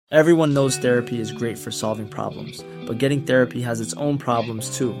Everyone knows therapy is great for solving problems, but getting therapy has its own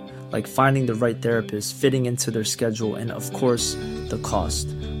problems too, like finding the right therapist, fitting into their schedule, and of course, the cost.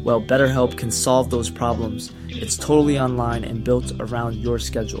 Well, BetterHelp can solve those problems. It's totally online and built around your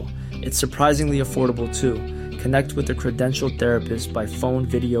schedule. It's surprisingly affordable too. Connect with a credentialed therapist by phone,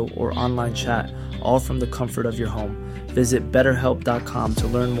 video, or online chat, all from the comfort of your home. Visit BetterHelp.com to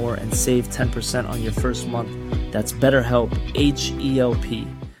learn more and save 10% on your first month. That's BetterHelp, H-E-L-P.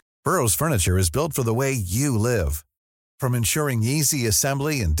 Burrow's furniture is built for the way you live. From ensuring easy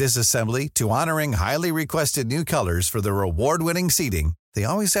assembly and disassembly to honoring highly requested new colors for their award-winning seating, they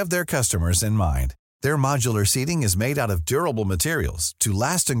always have their customers in mind. Their modular seating is made out of durable materials to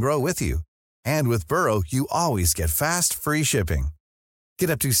last and grow with you. And with Burrow, you always get fast, free shipping.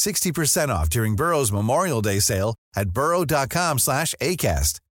 Get up to 60% off during Burrow's Memorial Day sale at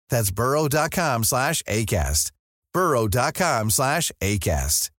burrow.com/ACAST. That's burrow.com/ACAST.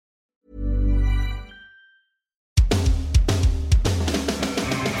 burrow.com/ACAST.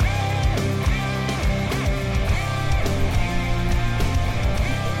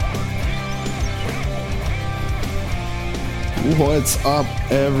 What's up,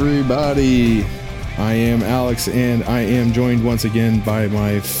 everybody? I am Alex, and I am joined once again by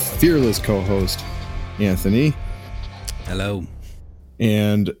my fearless co-host, Anthony. Hello.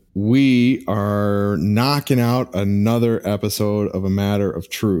 And we are knocking out another episode of A Matter of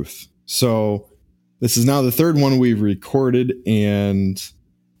Truth. So this is now the third one we've recorded, and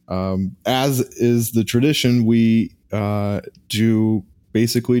as is the tradition, we do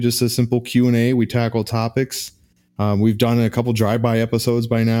basically just a simple Q&A. We tackle topics. We've done a couple drive-by episodes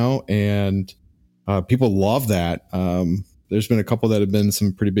by now, and people love that. There's been a couple that have been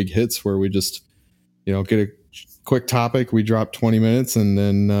some pretty big hits where we just, get a quick topic, we drop 20 minutes, and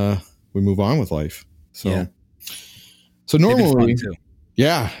then we move on with life. So normally,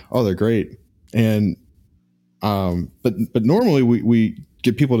 yeah, oh, they're great. And but normally we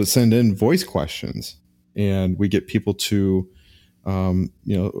get people to send in voice questions, and we get people to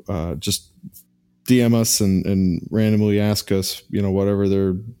just DM us and randomly ask us, whatever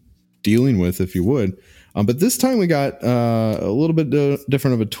they're dealing with, if you would. But this time we got a little bit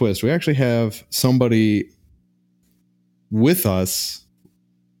different of a twist. We actually have somebody with us.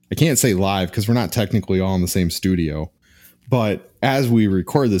 I can't say live because we're not technically all in the same studio, but as we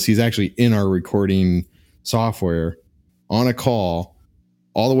record this, he's actually in our recording software on a call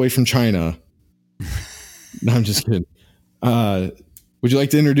all the way from China. No, I'm just kidding. Would you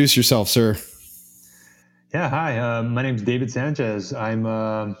like to introduce yourself, sir? Yeah, hi. My name's David Sanchez. I'm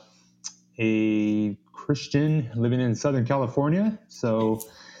a Christian living in Southern California. So,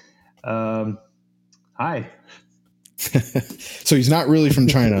 hi. So he's not really from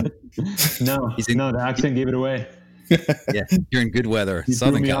China. No, the accent gave it away. Yeah, you're in good weather.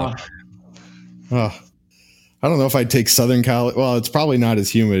 Southern California. I don't know if I'd take Southern Cal. Well, it's probably not as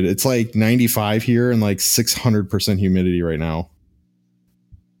humid. It's like 95 here and like 600% humidity right now.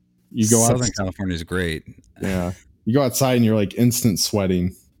 You go Southern California is great. Yeah. You go outside and you're like instant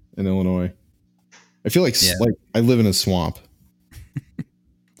sweating in Illinois. I feel like I live in a swamp.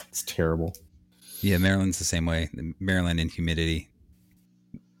 It's terrible. Yeah, Maryland's the same way. Maryland and humidity.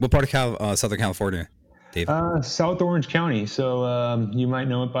 What part of Southern California, Dave? South Orange County. So you might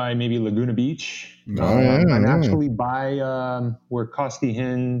know it by maybe Laguna Beach. I'm actually by where Costi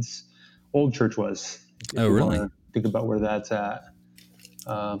Hinn's old church was. Oh, really? Think about where that's at.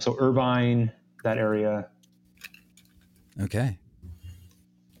 So Irvine, that area. Okay.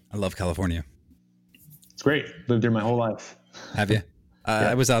 I love California. It's great. Lived there my whole life. Have you? Yeah.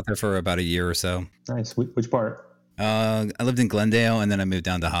 I was out there for about a year or so. Nice. Which part? I lived in Glendale, and then I moved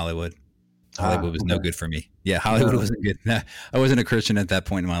down to Hollywood. Hollywood was no good for me. Yeah, Hollywood wasn't good. I wasn't a Christian at that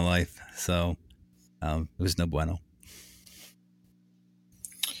point in my life, so it was no bueno.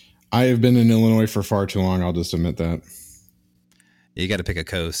 I have been in Illinois for far too long. I'll just admit that. You got to pick a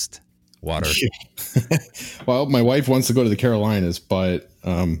coast. Water. Well, my wife wants to go to the Carolinas, but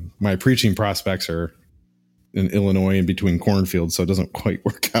my preaching prospects are in Illinois in between cornfields, so it doesn't quite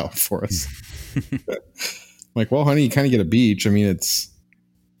work out for us. Like, well, honey, you kind of get a beach. I mean, it's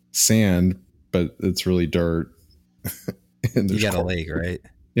sand, but it's really dirt. And you got a lake, right?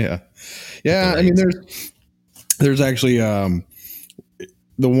 Yeah. Yeah. I mean, there's actually the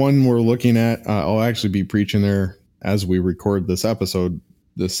one we're looking at. I'll actually be preaching there as we record this episode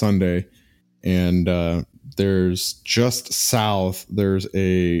this Sunday. And there's just south, there's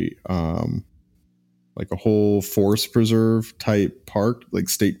a like a whole forest preserve type park, like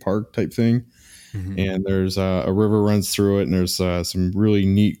state park type thing. Mm-hmm. And there's a river runs through it, and there's some really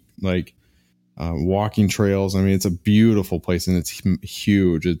neat like walking trails. I mean, it's a beautiful place, and it's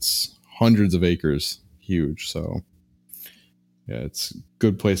huge. It's hundreds of acres, huge. So yeah, it's a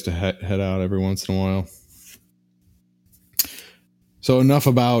good place to head out every once in a while. So enough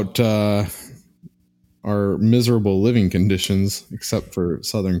about our miserable living conditions, except for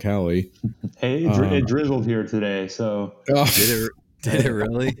Southern Cali. Hey, it drizzled here today, so did it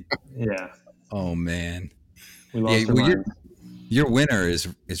really? Yeah. Oh man, we lost our minds. Your winter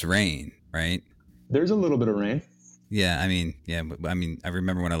is rain, right? There's a little bit of rain. Yeah, I mean, I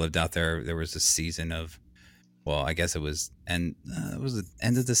remember when I lived out there, there was a season of, well, I guess it was the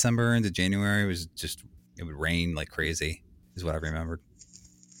end of December into January. It would rain like crazy, is what I remembered.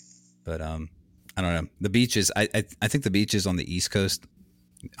 But I don't know. The beaches, I think the beaches on the East Coast,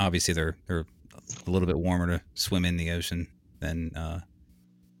 obviously they're a little bit warmer to swim in the ocean than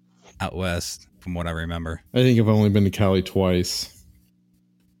out west, from what I remember. I think I've only been to Cali twice,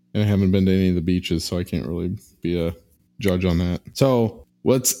 and I haven't been to any of the beaches, so I can't really be a judge on that. So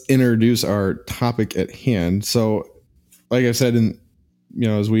let's introduce our topic at hand. So, like I said,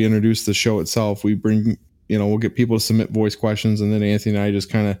 as we introduce the show itself, we bring, we'll get people to submit voice questions, and then Anthony and I just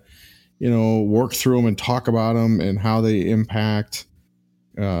kind of, work through them and talk about them and how they impact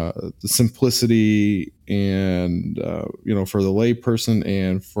the simplicity and, for the lay person,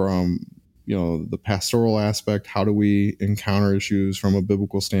 and from, the pastoral aspect, how do we encounter issues from a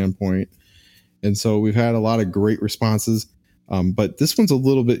biblical standpoint? And so we've had a lot of great responses, but this one's a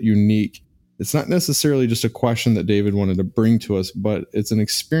little bit unique. It's not necessarily just a question that David wanted to bring to us, but it's an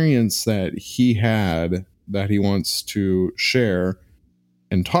experience that he had that he wants to share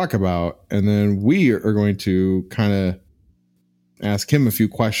and talk about. And then we are going to kind of ask him a few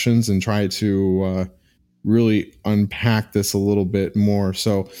questions and try to really unpack this a little bit more.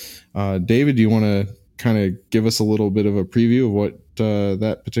 So, David, do you want to kind of give us a little bit of a preview of what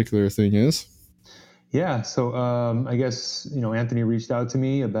that particular thing is? Yeah. So I guess, Anthony reached out to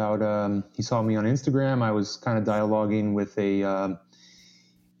me about, he saw me on Instagram. I was kind of dialoguing with a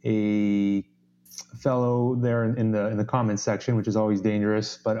fellow there in the comments section, which is always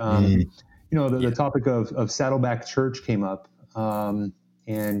dangerous. But, the topic of Saddleback Church came up.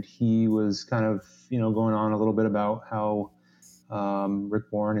 And he was kind of, going on a little bit about how Rick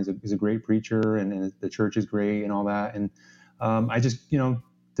Warren is a great preacher, and the church is great and all that. And I just,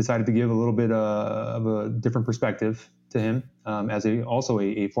 decided to give a little bit of a different perspective to him as also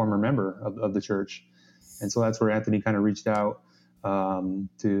a former member of the church. And so that's where Anthony kind of reached out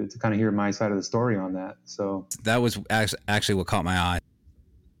to kind of hear my side of the story on that. So that was actually what caught my eye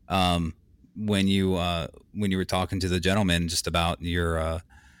when you were talking to the gentleman just about your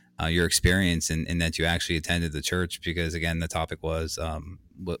experience and that you actually attended the church, because again, the topic was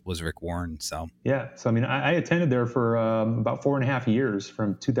Rick Warren. So yeah, so I mean, I attended there for about 4.5 years,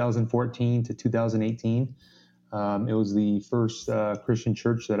 from 2014 to 2018. It was the first Christian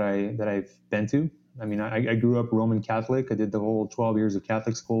church that I've been to. I mean, I grew up Roman Catholic. I did the whole 12 years of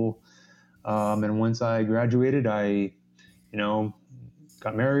Catholic school, and once I graduated, I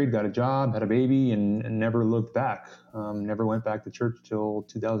got married, got a job, had a baby, and never looked back. Never went back to church till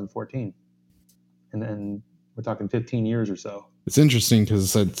 2014. And then we're talking 15 years or so. It's interesting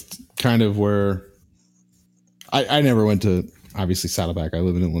because it's kind of where I never went to, obviously, Saddleback. I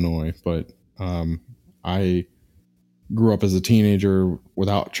live in Illinois, but I grew up as a teenager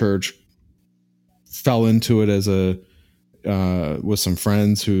without church, fell into it as with some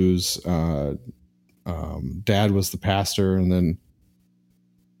friends whose dad was the pastor. And then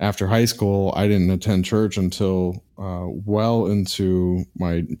after high school, I didn't attend church until well into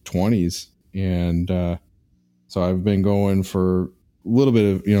my 20s. And so I've been going for a little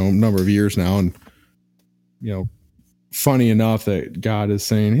bit of, number of years now. And, funny enough that God is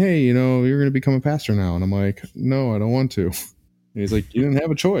saying, hey, you're going to become a pastor now. And I'm like, no, I don't want to. And he's like, you didn't have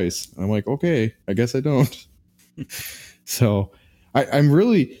a choice. I'm like, okay, I guess I don't. So I'm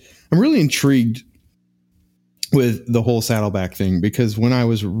really intrigued with the whole Saddleback thing, because when I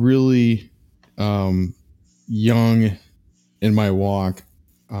was really young in my walk,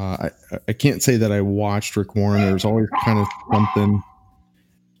 I can't say that I watched Rick Warren. There was always kind of something.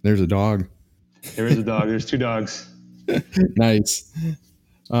 There's a dog. There is a dog. There's two dogs. Nice.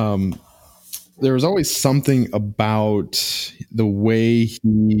 There was always something about the way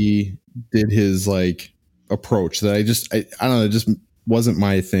he did his approach that I don't know, it just wasn't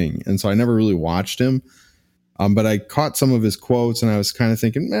my thing. And so I never really watched him. But I caught some of his quotes and I was kind of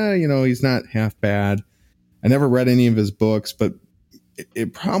thinking, he's not half bad. I never read any of his books, but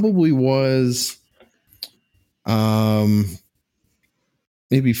it probably was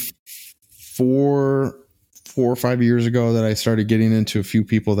maybe 4 or 5 years ago that I started getting into a few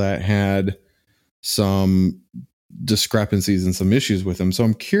people that had some discrepancies and some issues with him. So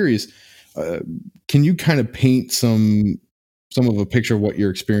I'm curious, can you kind of paint some of a picture of what your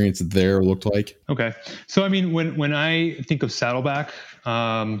experience there looked like? Okay. So, I mean, when I think of Saddleback,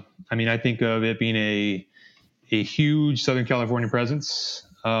 I mean, I think of it being a huge Southern California presence,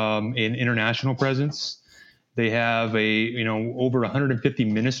 an international presence. They have over 150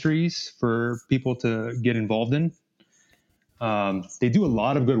 ministries for people to get involved in. They do a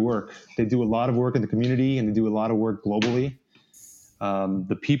lot of good work. They do a lot of work in the community, and they do a lot of work globally.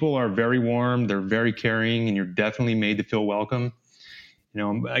 The people are very warm. They're very caring, and you're definitely made to feel welcome.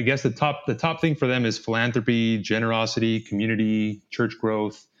 I guess the top thing for them is philanthropy, generosity, community, church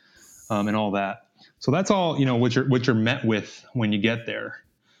growth, and all that. So that's all, what you're met with when you get there.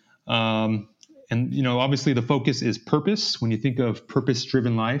 And obviously the focus is purpose. When you think of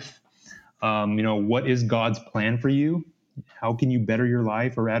purpose-driven life, what is God's plan for you? How can you better your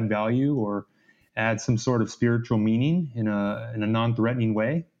life or add value or add some sort of spiritual meaning in a non-threatening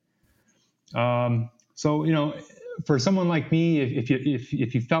way? So, for someone like me, if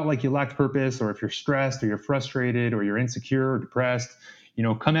you felt like you lacked purpose, or if you're stressed or you're frustrated or you're insecure or depressed,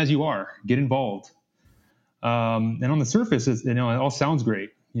 come as you are, get involved. And on the surface, it all sounds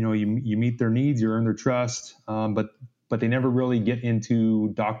great. You meet their needs, you earn their trust, but they never really get into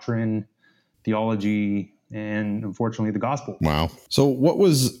doctrine, theology, and unfortunately the gospel. Wow. So what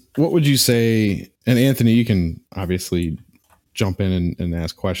would you say, and Anthony, you can obviously jump in and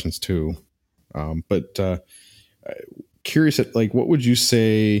ask questions too. But curious at what would you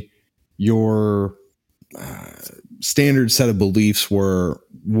say your standard set of beliefs were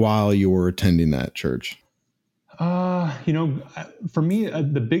while you were attending that church? For me,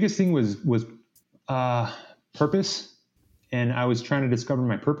 the biggest thing was purpose, and I was trying to discover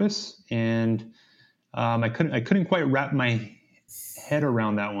my purpose, and I couldn't quite wrap my head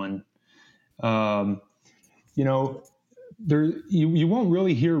around that one. You won't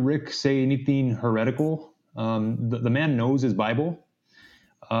really hear Rick say anything heretical. The man knows his Bible.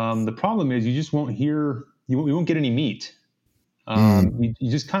 The problem is you just won't hear, you won't get any meat.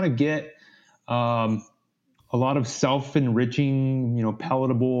 You just kind of get a lot of self-enriching,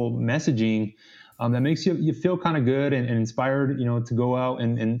 palatable messaging that makes you feel kind of good and inspired, to go out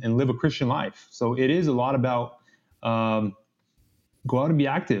and live a Christian life. So it is a lot about go out and be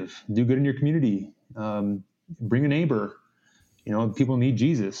active, do good in your community, bring a neighbor. People need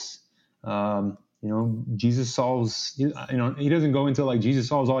Jesus. Jesus solves, he doesn't go into Jesus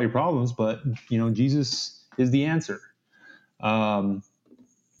solves all your problems, but, Jesus is the answer.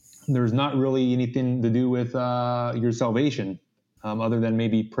 There's not really anything to do with your salvation, other than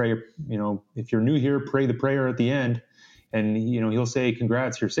maybe pray. If you're new here, pray the prayer at the end, and he'll say,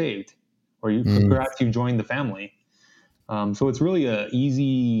 "Congrats, you're saved," or "Congrats, you joined the family." So it's really a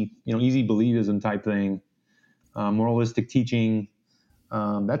easy believism type thing, moralistic teaching.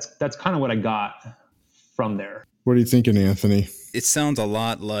 That's kind of what I got from there. What are you thinking, Anthony? It sounds a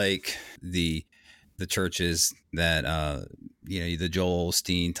lot like the churches that the Joel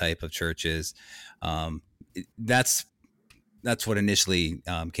Osteen type of churches. That's what initially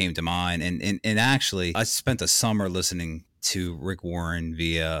came to mind. And actually, I spent a summer listening to Rick Warren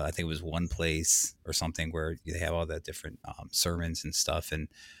via, I think it was One Place or something, where they have all that different sermons and stuff. And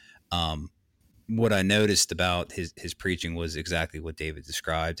what I noticed about his preaching was exactly what David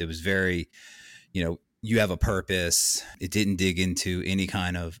described. It was very, you have a purpose. It didn't dig into any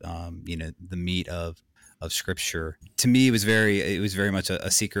kind of, the meat of scripture. To me, it was very much a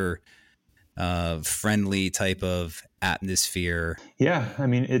seeker friendly type of atmosphere. Yeah. I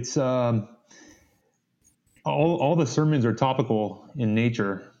mean, it's all the sermons are topical in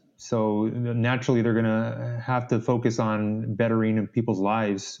nature. So naturally they're going to have to focus on bettering people's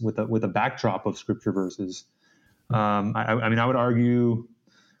lives with a backdrop of scripture verses. I mean, I would argue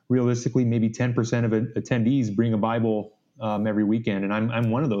realistically, maybe 10% of attendees bring a Bible every weekend, and I'm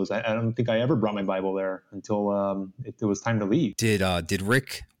one of those. I don't think I ever brought my Bible there until it was time to leave. Did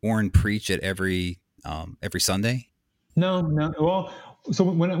Rick Warren preach at every Sunday? No. Well, so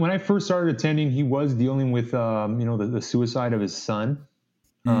when I first started attending, he was dealing with the suicide of his son.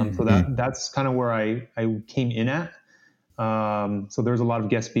 So that's kind of where I came in at. So there's a lot of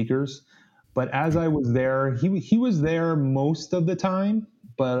guest speakers, but as I was there, he was there most of the time.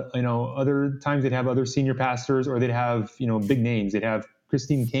 But other times they'd have other senior pastors, or they'd have big names. They'd have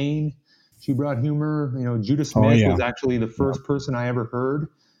Christine Kane. She brought humor. Judah Smith was actually the first person I ever heard.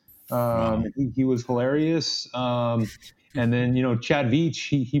 He was hilarious. And then Chad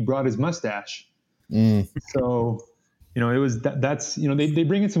Veach, he brought his mustache. So it was that's they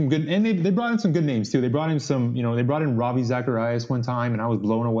bring in some good, and they brought in some good names too. They brought in they brought in Ravi Zacharias one time, and I was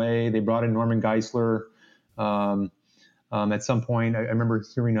blown away. They brought in Norman Geisler at some point. I remember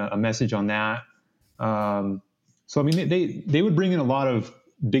hearing a message on that. So I mean, they would bring in a lot of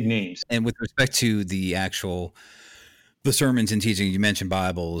big names. And with respect to the sermons and teaching, you mentioned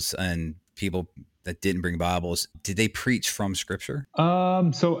Bibles and people that didn't bring Bibles. Did they preach from Scripture?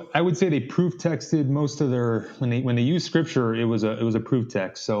 So I would say they proof texted most of their, when they use Scripture, it was a proof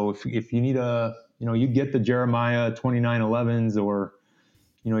text. So if you need you'd get the Jeremiah 29:11s, or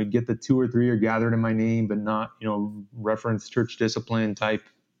you'd get the 2 or 3 are gathered in my name, but not reference church discipline type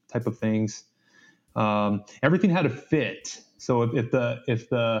of things. Everything had to fit. So if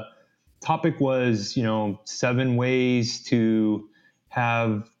the topic was 7 ways to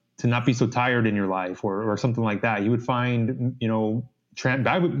not be so tired in your life, or something like that, you would find he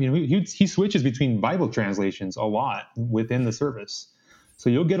switches between Bible translations a lot within the service. So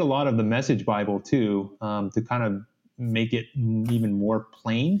you'll get a lot of the Message Bible too, to kind of make it even more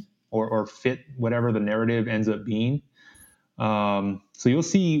plain or fit whatever the narrative ends up being. So you'll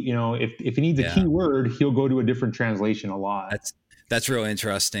see, if he needs a key word, he'll go to a different translation a lot. That's real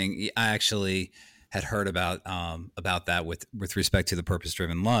interesting. I actually had heard about that with respect to the Purpose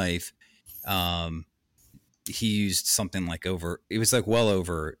Driven Life. He used something like well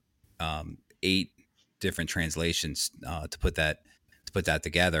over 8 different translations to put that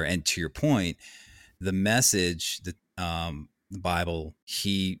together. And to your point, the Message, the Bible,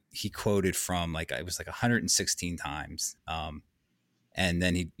 he quoted from it was 116 times. And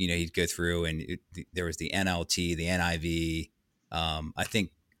then he'd go through, and there was the NLT, the NIV. I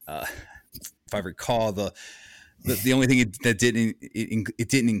think if I recall, the only thing that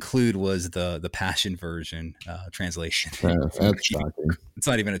didn't include was the Passion Version translation. That's shocking. It's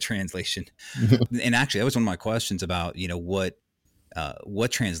not even a translation. And actually, that was one of my questions about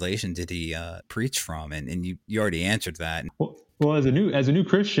what translation did he preach from, and you already answered that. Well, as a new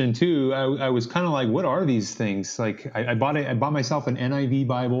Christian too, I was kind of like, what are these things? Like I bought myself an NIV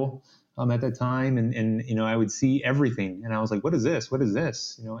Bible at that time, and I would see everything, and I was like, what is this? What is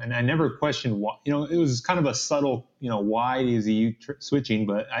this? And I never questioned why. It was kind of a subtle, why is he switching?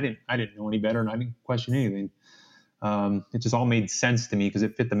 But I didn't know any better, and I didn't question anything. It just all made sense to me because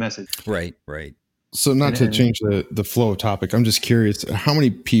it fit the message. Right. So not to change the flow of topic, I'm just curious, how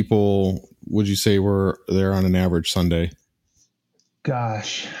many people would you say were there on an average Sunday?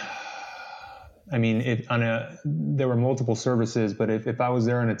 Gosh, I mean, there were multiple services, but if I was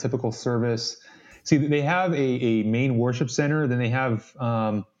there in a typical service, see, they have a main worship center, then they have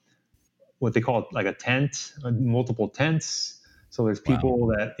what they call like a tent, multiple tents. So there's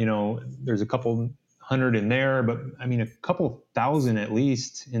people that, there's a couple hundred in there, but I mean, a couple thousand at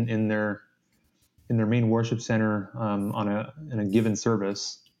least in their main worship center in a given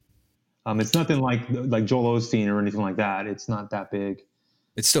service. It's nothing like Joel Osteen or anything like that. It's not that big.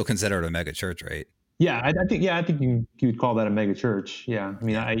 It's still considered a mega church, right? Yeah, I think you would call that a mega church. Yeah, I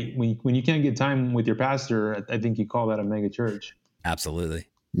mean, when you can't get time with your pastor, I think you call that a mega church. Absolutely.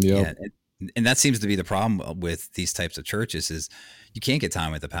 Yep. Yeah, and that seems to be the problem with these types of churches is you can't get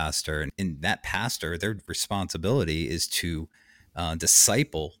time with the pastor, and that pastor, their responsibility is to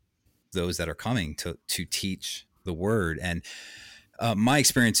disciple those that are coming to teach the word. And my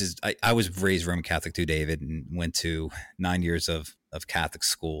experience is I was raised Roman Catholic too, David, and went to 9 years of Catholic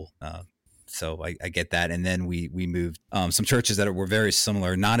school. So I get that. And then we moved some churches that were very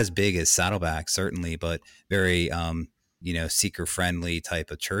similar, not as big as Saddleback, certainly, but very, seeker friendly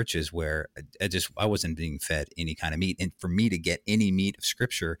type of churches where I wasn't being fed any kind of meat. And for me to get any meat of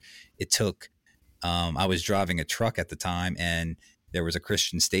Scripture, it took, I was driving a truck at the time, and there was a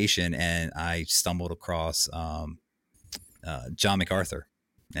Christian station, and I stumbled across John MacArthur,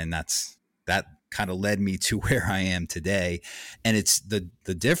 and that kind of led me to where I am today. And it's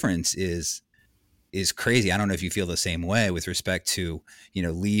the difference is crazy. I don't know if you feel the same way with respect to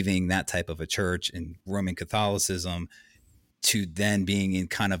leaving that type of a church in Roman Catholicism to then being in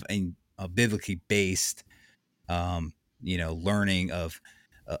kind of a biblically based learning of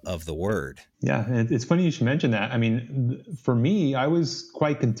the word. Yeah, it's funny you should mention that. I mean, for me, I was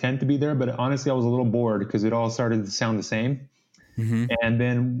quite content to be there, but honestly, I was a little bored because it all started to sound the same. Mm-hmm. And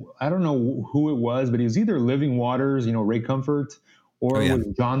then I don't know who it was, but he was either Living Waters, Ray Comfort, or it was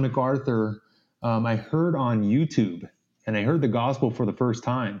John MacArthur. I heard on YouTube, and I heard the gospel for the first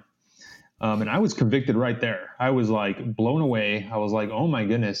time. And I was convicted right there. I was like blown away. I was like, oh my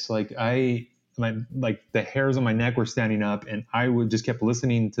goodness. Like the hairs on my neck were standing up, and I just kept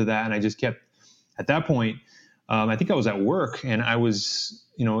listening to that. And I just kept, at that point, I think I was at work, and I was,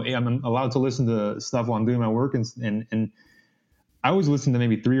 I'm allowed to listen to stuff while I'm doing my work, and I was listening to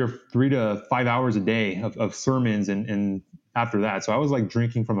maybe 3 to 5 hours a day of sermons, and after that, so I was like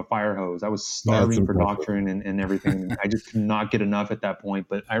drinking from a fire hose. I was starving for doctrine and everything. I just could not get enough at that point.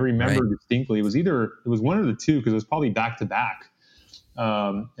 But I remember distinctly, it was one of the two, because it was probably back to back,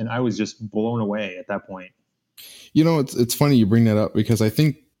 and I was just blown away at that point. It's funny you bring that up, because I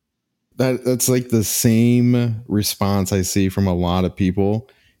think that's like the same response I see from a lot of people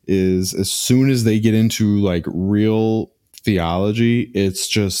is, as soon as they get into like real theology, it's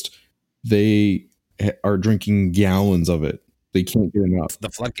just they are drinking gallons of it. They can't get enough. The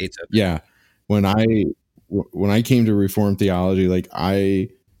floodgates open. Yeah. When I came to Reformed theology, like I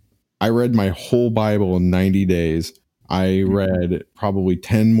read my whole Bible in 90 days. I read probably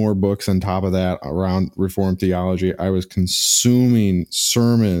 10 more books on top of that around Reformed theology. I was consuming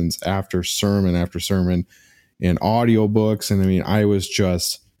sermons after sermon after sermon and audiobooks. And I mean, I was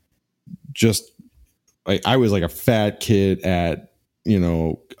just like, I was like a fat kid at,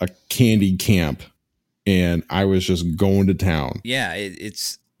 a candy camp, and I was just going to town. Yeah.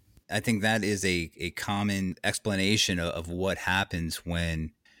 I think that is a common explanation of what happens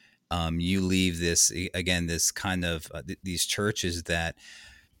when you leave this kind of these churches that,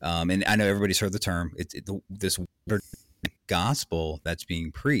 and I know everybody's heard the term, this gospel that's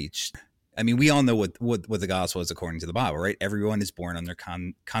being preached. I mean, we all know what the gospel is according to the Bible, right? Everyone is born under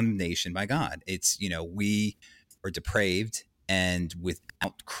condemnation by God. It's, we are depraved, and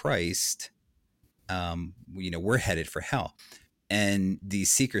without Christ, we're headed for hell. And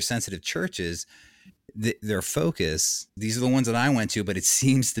these seeker-sensitive churches, their focus, these are the ones that I went to, but it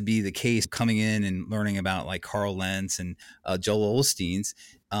seems to be the case coming in and learning about like Carl Lentz and Joel Osteen's.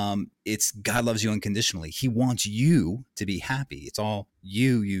 It's God loves you unconditionally. He wants you to be happy. It's all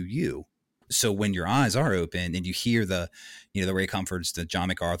you. So when your eyes are open and you hear the Ray Comforts, the John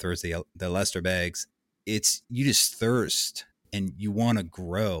MacArthur's, the Lester Beggs, you just thirst and you want to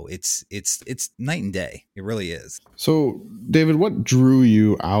grow. It's night and day. It really is. So David, what drew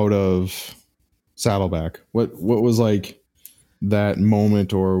you out of Saddleback? What was like that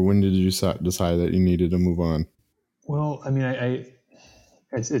moment, or when did you decide that you needed to move on? Well, I mean, I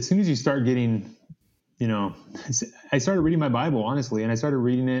as soon as you start getting, I started reading my Bible, honestly, and I started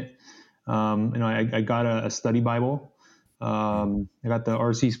reading it. I got a study Bible. I got the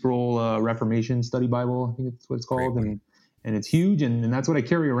R.C. Sproul Reformation Study Bible. I think that's what it's called, and it's huge, and that's what I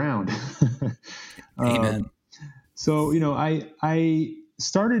carry around. Amen. So I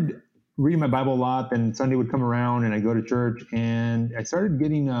started reading my Bible a lot. Then Sunday would come around, and I go to church, and I started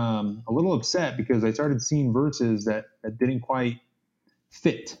getting a little upset because I started seeing verses that didn't quite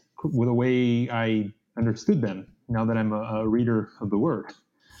fit with the way I understood them. Now that I'm a reader of the Word.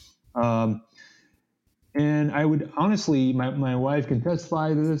 And I would honestly, my wife can testify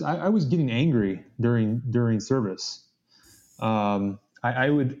to this. I was getting angry during service. I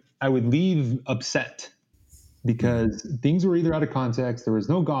would leave upset because things were either out of context. There was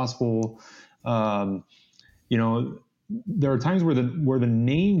no gospel. There are times where the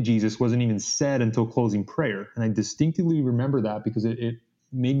name Jesus wasn't even said until closing prayer, and I distinctly remember that because it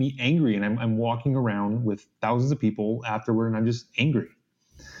made me angry. And I'm walking around with thousands of people afterward, and I'm just angry.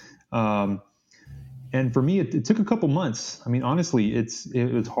 And for me, it took a couple months. I mean, honestly,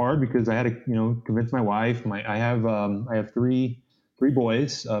 it was hard because I had to, convince my wife. I have three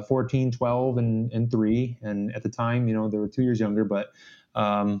boys, 14, 12, and 3. And at the time, they were 2 years younger, but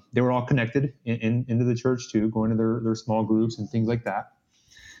they were all connected into the church too, going to their small groups and things like that.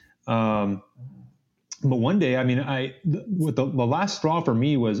 But one day, I mean, the last straw for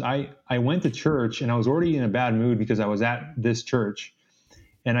me was I went to church, and I was already in a bad mood because I was at this church.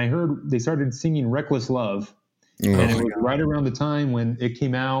 And I heard they started singing "Reckless Love," and it was right around the time when it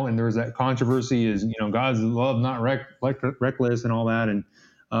came out, and there was that controversy: is God's love not reckless and all that. And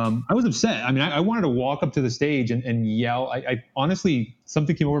I was upset. I mean, I wanted to walk up to the stage and yell. I honestly,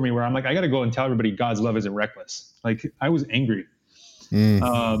 something came over me where I'm like, I got to go and tell everybody God's love isn't reckless. Like, I was angry.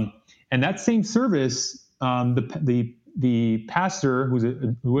 And that same service, the pastor who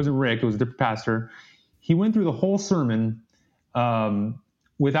wasn't Rick, it was a different pastor. He went through the whole sermon.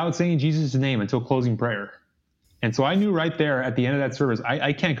 Without saying Jesus' name until closing prayer. And so I knew right there at the end of that service,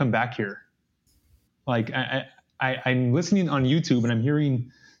 I can't come back here. Like I'm listening on YouTube and I'm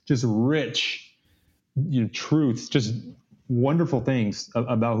hearing just rich truths, just wonderful things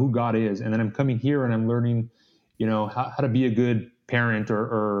about who God is. And then I'm coming here and I'm learning, how to be a good parent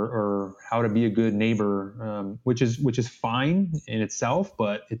or how to be a good neighbor, which is fine in itself,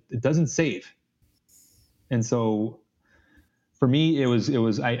 but it doesn't save. And so for me, it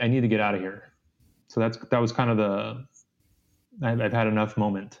was I need to get out of here. that was kind of I've had enough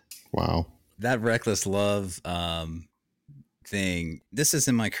moment. Wow. That reckless love thing. This is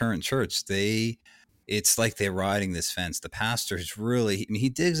in my current church. It's like they're riding this fence. The pastor is really, he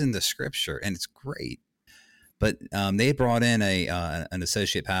digs into scripture, and it's great. But they brought in an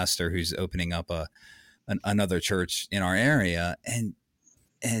associate pastor who's opening up another church in our area,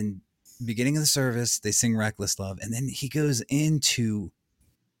 and beginning of the service, they sing "Reckless Love," and then he goes into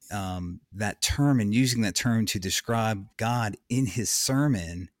that term and using that term to describe God in his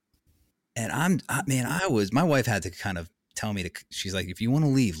sermon. And my wife had to kind of tell me she's like, if you want to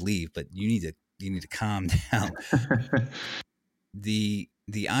leave, but you need to calm down. The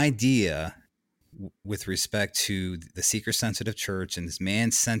idea with respect to the seeker sensitive church and this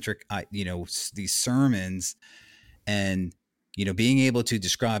man centric, these sermons, and, being able to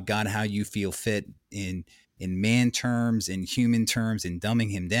describe God how you feel fit in man terms, in human terms, and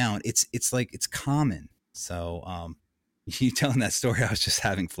dumbing him down. It's common. So, you telling that story, I was just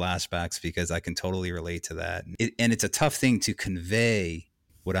having flashbacks because I can totally relate to that. And it's a tough thing to convey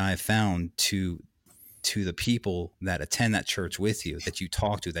what I've found to the people that attend that church with you, that you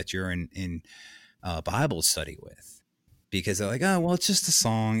talk to, that you're in Bible study with, because they're like, oh, well, it's just a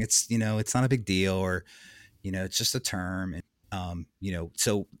song. It's, it's not a big deal, or, it's just a term. And,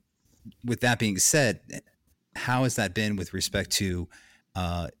 so with that being said, how has that been with respect to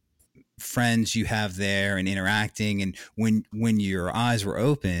friends you have there and interacting? And when your eyes were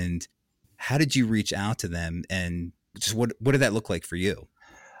opened, how did you reach out to them, and just what did that look like for you?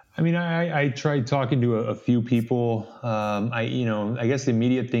 I mean, I tried talking to a few people. I guess the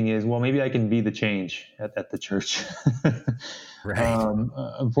immediate thing is, well, maybe I can be the change at the church. Right.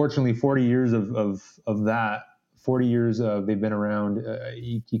 Unfortunately, 40 years of that, 40 years they've been around,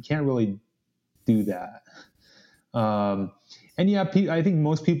 you can't really do that. And yeah, I think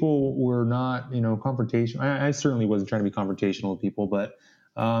most people were not, confrontational. I certainly wasn't trying to be confrontational with people, but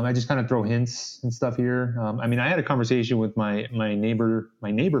I just kind of throw hints and stuff here. I mean, I had a conversation with my neighbor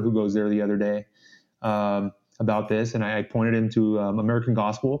who goes there the other day about this, and I pointed him to American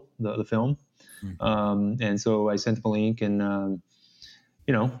Gospel, the film. Mm-hmm. And so I sent him a link, and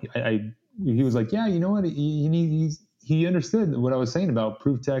he was like, yeah, you know what, he understood what I was saying about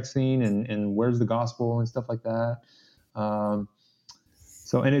proof texting and where's the gospel and stuff like that.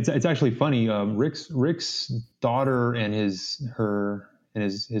 So, and it's actually funny. Rick's daughter and his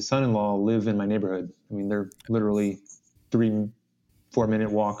son-in-law live in my neighborhood. I mean, they're literally 3-4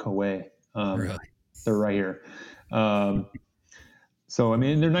 minute walk away. Really? They're right here. So, I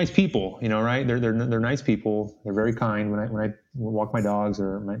mean, they're nice people, right? They're nice people. They're very kind when I walk my dogs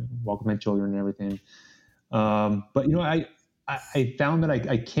or walk with my children and everything. But I found that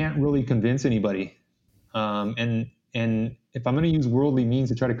I can't really convince anybody. And if I'm going to use worldly means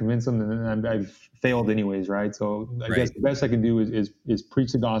to try to convince them, then I've failed anyways, right? So I guess the best I can do is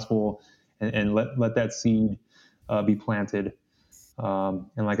preach the gospel and let that seed be planted.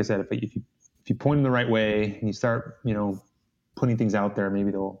 And like I said, if you point them the right way and you start, putting things out there, maybe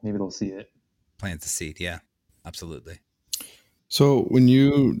they'll see it. Plant the seed, yeah, absolutely. So when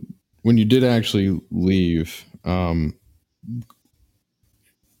you did actually leave,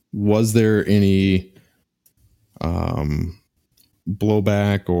 was there any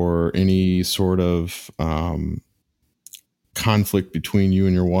blowback or any sort of conflict between you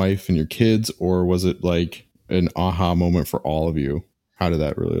and your wife and your kids, or was it like an aha moment for all of you? How did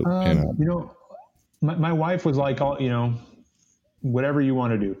that really pan out? My wife was like, whatever you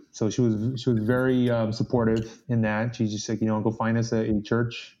want to do. So she was very supportive in that. She's just like, go find us a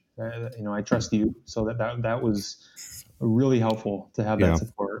church. I trust you. So that was really helpful to have that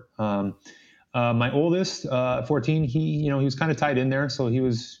support. My oldest, 14, he was kind of tied in there. So he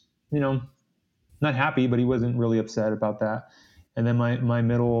was, not happy, but he wasn't really upset about that. And then my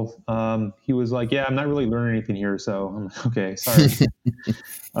middle, he was like, yeah, I'm not really learning anything here. So I'm like, okay, sorry.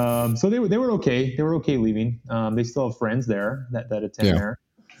 So they were okay. They were okay leaving. They still have friends there that attend there.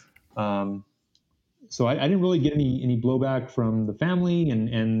 So I didn't really get any blowback from the family,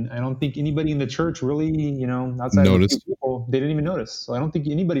 and I don't think anybody in the church really, outside noticed. Of a few people, they didn't even notice. So I don't think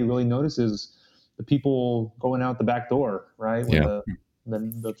anybody really notices the people going out the back door, right?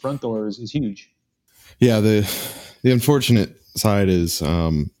 When the front door is huge. Yeah, the unfortunate side is,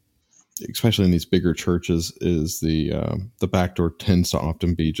 especially in these bigger churches, is the back door tends to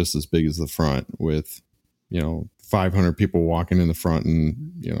often be just as big as the front, with 500 people walking in the front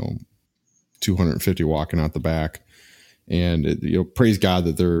and 250 walking out the back. And praise God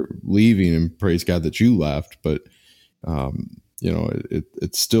that they're leaving, and praise God that you left, but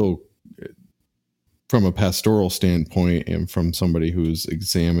it's still from a pastoral standpoint and from somebody who's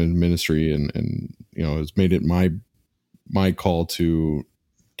examined ministry and has made it my call to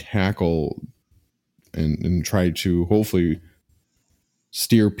tackle and try to hopefully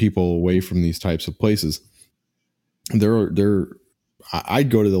steer people away from these types of places. I'd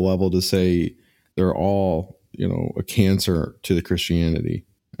go to the level to say they're all, a cancer to the Christianity.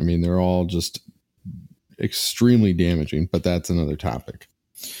 I mean, they're all just extremely damaging, but that's another topic.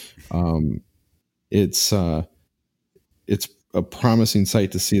 It's a promising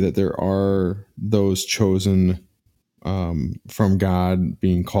sight to see that there are those chosen from God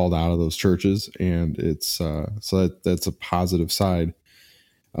being called out of those churches, and it's that's a positive side.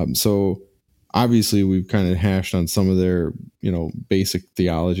 So obviously we've kind of hashed on some of their basic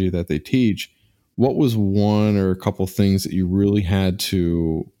theology that they teach. What was one or a couple things that you really had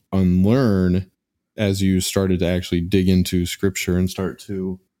to unlearn as you started to actually dig into scripture and start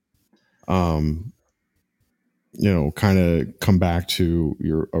to kind of come back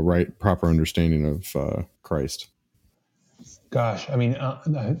to a proper understanding of Christ? Gosh, I mean, I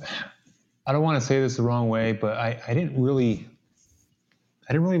don't want to say this the wrong way, but I didn't really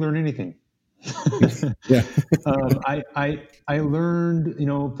learn anything. Yeah. I learned,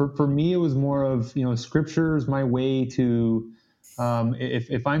 for me, it was more of, scripture is my way to,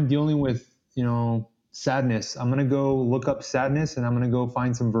 if I'm dealing with, sadness, I'm going to go look up sadness and I'm going to go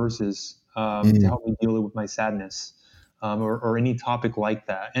find some verses to help me deal with my sadness, or any topic like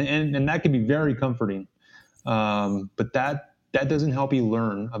that. And that can be very comforting. But that doesn't help you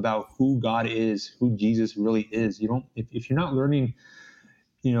learn about who God is, who Jesus really is. If you're not learning,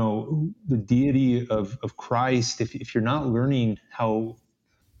 the deity of Christ, if you're not learning how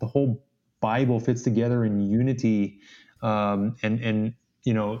the whole Bible fits together in unity, and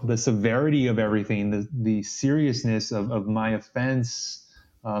the severity of everything, the seriousness of my offense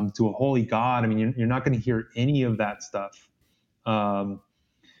to a holy God, I mean, you're not going to hear any of that stuff. I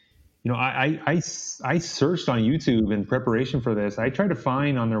searched on YouTube in preparation for this. I tried to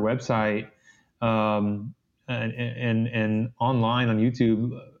find on their website and online on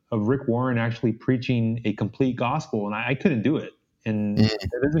YouTube of Rick Warren actually preaching a complete gospel, and I couldn't do it. And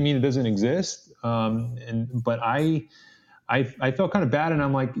that doesn't mean it doesn't exist. But I felt kind of bad, and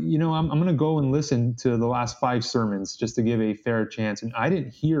I'm like, I'm going to go and listen to the last 5 sermons just to give a fair chance. And I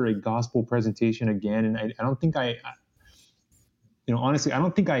didn't hear a gospel presentation again, and I don't think honestly, I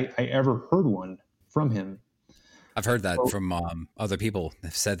don't think I ever heard one from him. I've heard that from other people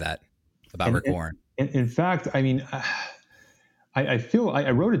have said that about Rick Warren. In fact, I mean, I feel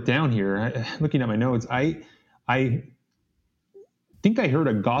I wrote it down here. Looking at my notes, I think I heard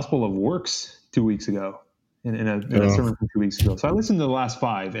a gospel of works 2 weeks ago in a sermon from 2 weeks ago. So I listened to the last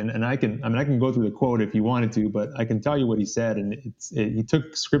 5, and I can go through the quote if you wanted to, but I can tell you what he said. And he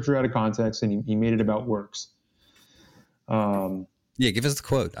took scripture out of context and he made it about works. Yeah, give us the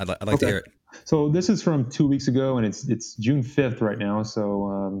quote. I'd like to hear it. So this is from 2 weeks ago, and it's June 5th right now.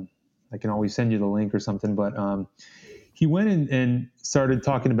 So I can always send you the link or something. But he went and started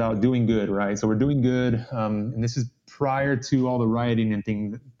talking about doing good, right? So we're doing good, and this is prior to all the rioting and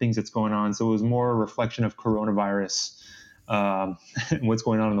things that's going on. So it was more a reflection of coronavirus and what's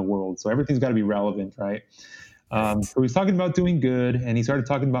going on in the world. So everything's got to be relevant, right? So he's talking about doing good, and he started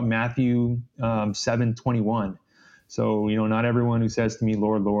talking about Matthew 7:21. So, not everyone who says to me,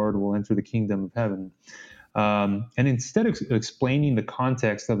 Lord, Lord, will enter the kingdom of heaven. And instead of explaining the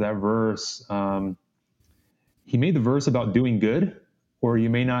context of that verse, he made the verse about doing good, or you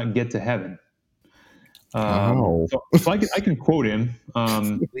may not get to heaven. So I can quote him.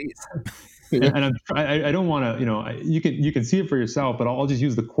 And I don't want to, you can see it for yourself, but I'll just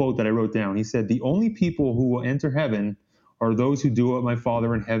use the quote that I wrote down. He said, "The only people who will enter heaven are those who do what my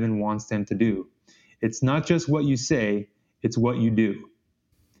Father in heaven wants them to do. It's not just what you say, it's what you do."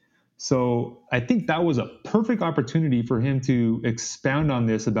 So I think that was a perfect opportunity for him to expound on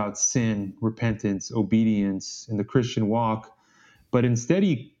this about sin, repentance, obedience, and the Christian walk. But instead,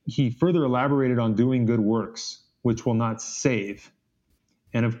 he further elaborated on doing good works, which will not save.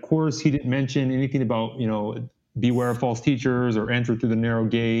 And of course, he didn't mention anything about, beware of false teachers or enter through the narrow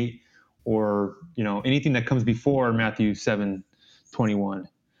gate or, anything that comes before Matthew 7:21.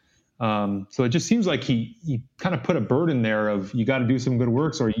 So it just seems like he kind of put a burden there of you got to do some good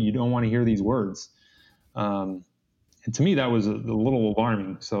works or you don't want to hear these words. And to me, that was a little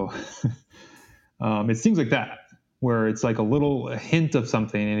alarming. So it seems like that, where it's like a little hint of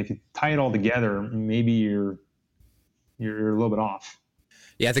something. And if you tie it all together, maybe you're a little bit off.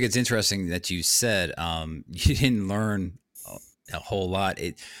 Yeah, I think it's interesting that you said you didn't learn a whole lot.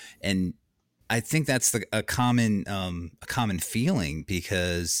 And I think that's a common feeling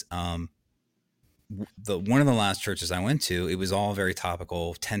because one of the last churches I went to, it was all very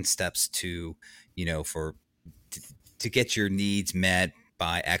topical, 10 steps to, to get your needs met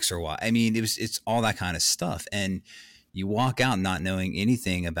by X or Y. I mean, it's all that kind of stuff. And you walk out not knowing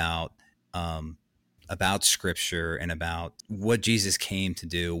anything about scripture and about what Jesus came to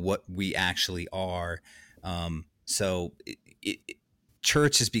do, what we actually are. So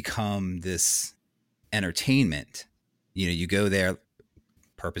church has become this entertainment. You go there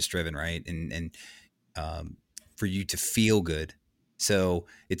purpose driven, right? And for you to feel good. So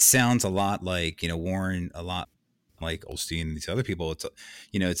it sounds a lot like, Warren, a lot like Osteen and these other people.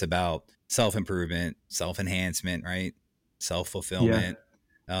 It's about self-improvement, self-enhancement, right? Self-fulfillment.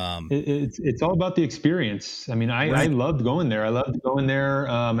 Yeah. It's all about the experience. I mean, I loved going there.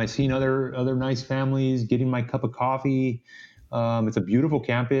 I seen other nice families, getting my cup of coffee. It's a beautiful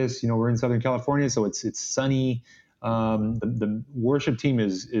campus. We're in Southern California, so it's sunny. The worship team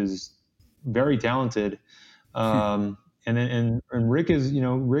is very talented. And Rick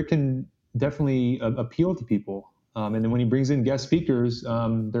Rick can definitely appeal to people. And then when he brings in guest speakers,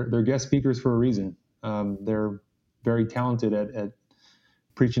 they're guest speakers for a reason. They're very talented at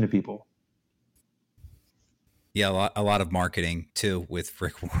preaching to people. Yeah, a lot of marketing too with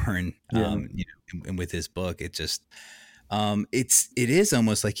Rick Warren, and with his book. It just, it is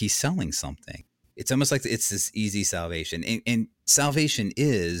almost like he's selling something. It's almost like it's this easy salvation, and salvation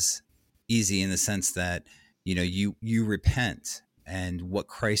is easy in the sense that you repent and what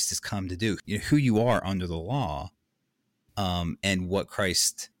Christ has come to do, who you are under the law, and what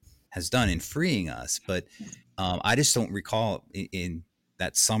Christ has done in freeing us. But I just don't recall in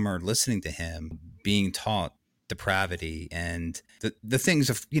that summer listening to him being taught depravity and the things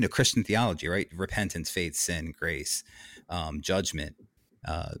of Christian theology, right? Repentance, faith, sin, grace, judgment,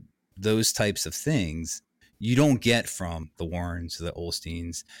 those types of things you don't get from the Warrens, the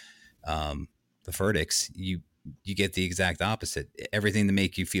Osteens, the Furticks. You get the exact opposite. Everything to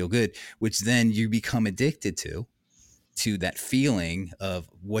make you feel good, which then you become addicted to that feeling of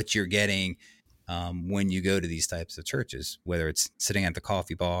what you're getting when you go to these types of churches, whether it's sitting at the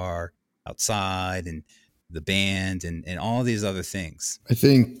coffee bar outside and the band and all these other things. I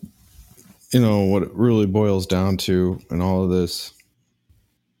think, what it really boils down to in all of this,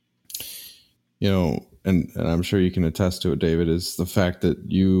 and I'm sure you can attest to it, David, is the fact that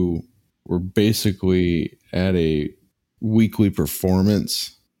you were basically at a weekly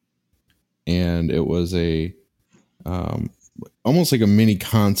performance, and it was a almost like a mini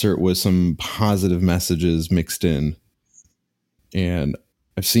concert with some positive messages mixed in. And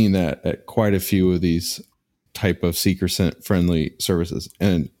I've seen that at quite a few of these type of seeker friendly services.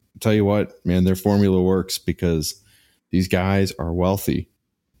 And I'll tell you what, man, their formula works because these guys are wealthy.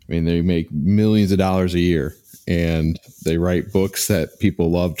 I mean, they make millions of dollars a year and they write books that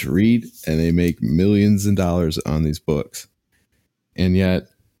people love to read, and they make millions of dollars on these books. And yet,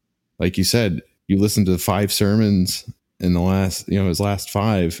 like you said, you listen to 5 sermons in the last, his last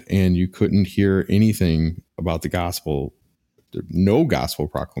 5, and you couldn't hear anything about the gospel, no gospel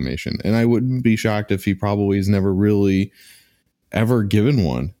proclamation. And I wouldn't be shocked if he probably has never really ever given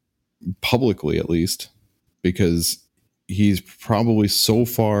one publicly, at least, because he's probably so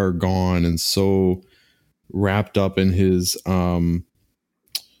far gone and so wrapped up in his, in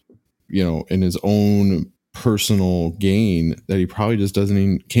his own personal gain that he probably just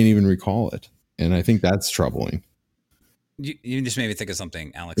can't even recall it. And I think that's troubling. You just made me think of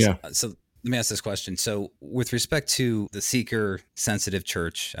something, Alex. Yeah. So let me ask this question. So with respect to the seeker sensitive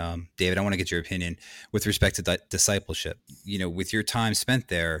church, David, I want to get your opinion with respect to discipleship. With your time spent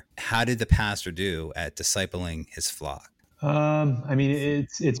there, how did the pastor do at discipling his flock? I mean,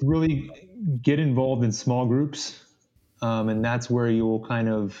 it's really get involved in small groups. And that's where you'll kind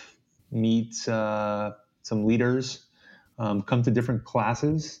of meet some leaders, come to different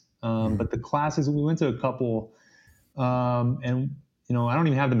classes. But the classes, we went to a couple, and I don't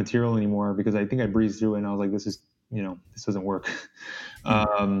even have the material anymore because I think I breezed through it and I was like, this doesn't work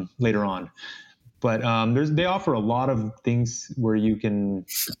later on. But they offer a lot of things where you can,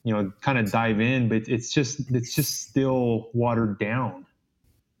 kind of dive in, but it's just still watered down.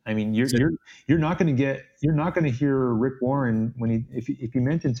 I mean, you're not going to hear Rick Warren if he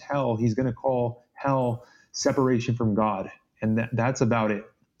mentions hell, he's going to call hell separation from God, and that's about it.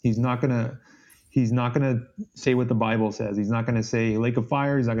 He's not going to say what the Bible says. He's not going to say lake of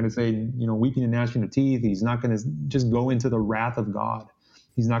fire. He's not going to say, weeping and gnashing of teeth. He's not going to just go into the wrath of God.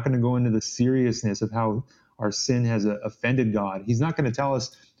 He's not going to go into the seriousness of how our sin has offended God. He's not going to tell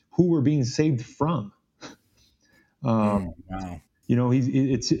us who we're being saved from. Wow.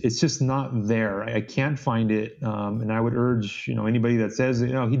 it's just not there. I can't find it. And I would urge, anybody that says,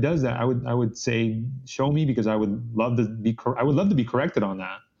 he does that, I would say, show me, because I would love to be corrected on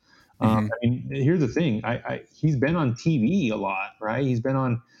that. I mean, here's the thing. He's been on TV a lot, right? He's been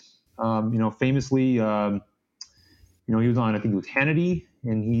on, famously, he was on, I think it was Hannity,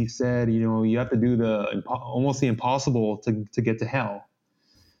 and he said, you have to do almost the impossible to get to hell.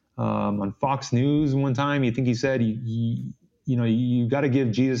 On Fox News one time, he said, you got to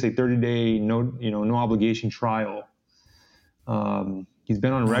give Jesus a 30-day no obligation trial. He's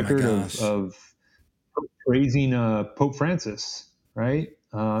been on record of praising Pope Francis, right?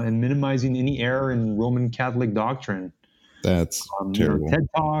 And minimizing any error in Roman Catholic doctrine. That's terrible. TED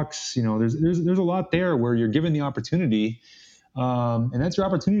Talks, there's a lot there where you're given the opportunity, and that's your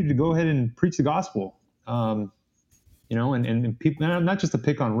opportunity to go ahead and preach the gospel. And people, not just to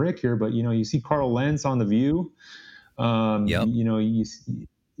pick on Rick here, but you see Carl Lentz on The View. Yep.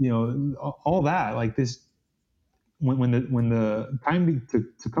 All that, like this, when the time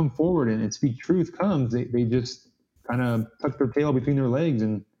to come forward and speak truth comes, they just kind of tuck their tail between their legs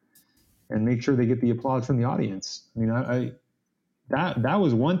and make sure they get the applause from the audience. I mean, that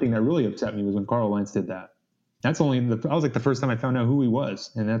was one thing that really upset me, was when Carl Lentz did that. That's I was like the first time I found out who he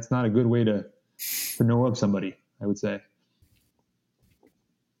was, and that's not a good way to know of somebody, I would say.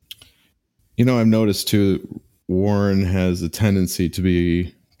 I've noticed too, Warren has a tendency to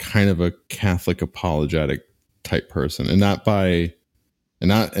be kind of a Catholic apologetic type person, and not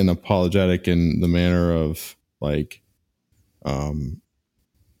an apologetic in the manner of like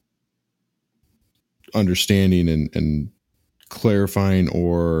understanding and clarifying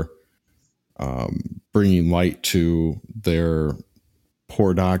or bringing light to their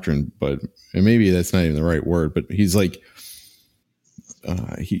poor doctrine, and maybe that's not even the right word, but he's like,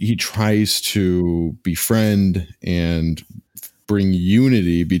 he tries to befriend and bring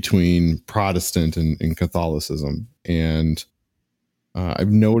unity between Protestant and Catholicism. And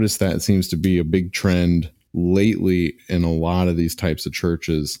I've noticed that it seems to be a big trend lately in a lot of these types of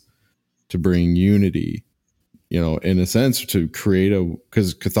churches to bring unity, in a sense, to create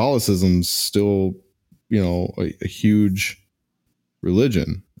because Catholicism's still, a huge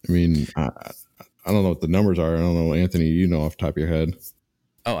religion. I mean, I don't know what the numbers are. I don't know, Anthony, off the top of your head.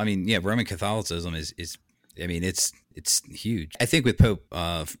 Oh, I mean, yeah, Roman Catholicism is I mean, it's huge. I think with Pope,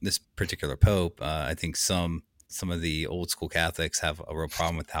 this particular Pope, I think some of the old school Catholics have a real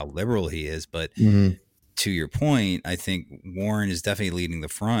problem with how liberal he is. But to your point, I think Warren is definitely leading the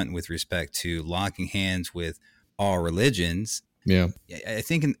front with respect to locking hands with all religions. Yeah, I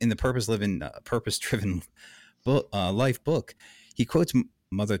think in the purpose-driven life book, he quotes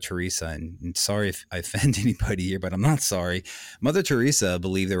Mother Teresa, and sorry if I offend anybody here, but I'm not sorry. Mother Teresa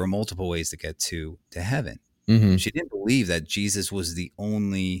believed there were multiple ways to get to heaven. Mm-hmm. She didn't believe that Jesus was the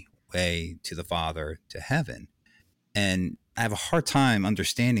only way to the Father, to heaven. And I have a hard time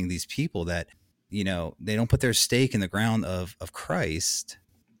understanding these people that, they don't put their stake in the ground of Christ.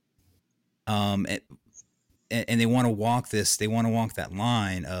 And they want to walk that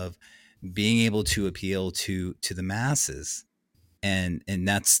line of being able to appeal to the masses. And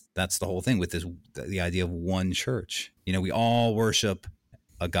that's the whole thing with the idea of one church. We all worship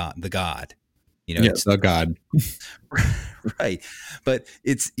the God. Yes, the God. Right. But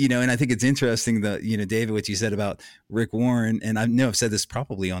it's, and I think it's interesting that, David, what you said about Rick Warren, and I know I've said this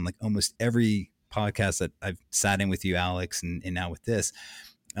probably on like almost every podcast that I've sat in with you, Alex, and now with this.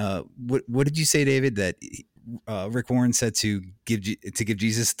 What did you say, David, that Rick Warren said to give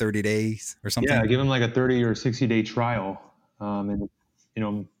Jesus 30 days or something? Yeah, give him like a 30 or 60-day trial. And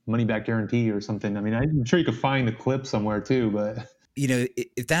money back guarantee or something. I mean, I'm sure you could find the clip somewhere too, but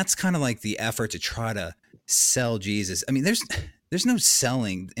if that's kind of like the effort to try to sell Jesus, I mean, there's no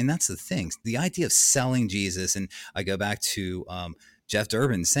selling, and that's the thing. The idea of selling Jesus, and I go back to Jeff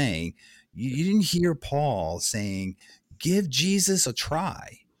Durbin saying, you didn't hear Paul saying, "Give Jesus a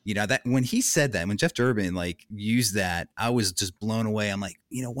try." That when he said that, when Jeff Durbin used that, I was just blown away. I'm like,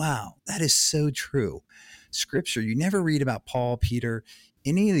 wow, that is so true. Scripture, you never read about Paul, Peter,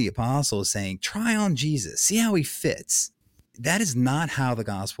 any of the apostles saying, try on Jesus, see how he fits. That is not how the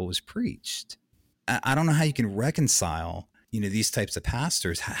gospel was preached. I don't know how you can reconcile, these types of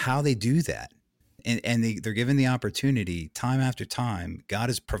pastors, how they do that. And they're given the opportunity time after time. God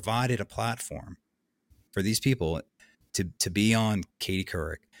has provided a platform for these people to be on Katie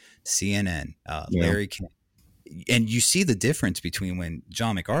Couric, CNN, Larry King. And you see the difference between when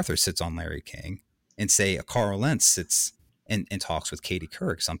John MacArthur sits on Larry King and say a Carl Lentz sits and talks with Katie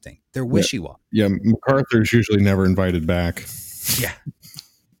Couric, something. They're wishy-washy. Yeah, MacArthur's usually never invited back. Yeah,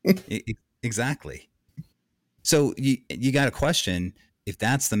 exactly. So you got to question, if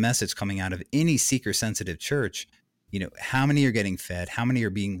that's the message coming out of any seeker sensitive church, how many are getting fed? How many are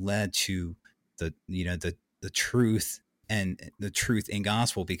being led to the truth and the truth in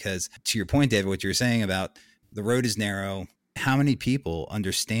gospel? Because to your point, David, what you're saying about the road is narrow, how many people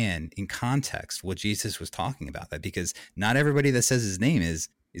understand in context what Jesus was talking about that? Because not everybody that says his name is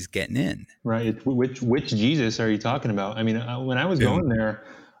getting in. Right. Which Jesus are you talking about? I mean, when I was going there,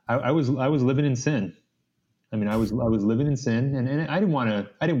 I was living in sin. I mean, I was living in sin, and I didn't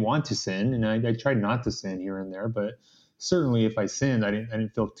want to sin, and I tried not to sin here and there, but certainly if I sinned, I didn't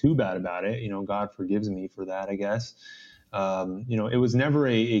feel too bad about it. God forgives me for that, I guess. It was never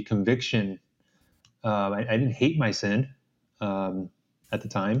a conviction. I didn't hate my sin at the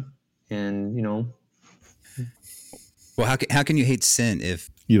time, and Well, how can you hate sin if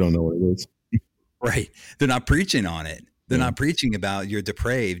you don't know what it is? Right? They're not preaching on it. They're not preaching about you're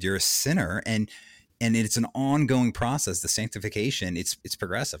depraved, you're a sinner, and it's an ongoing process. The sanctification, it's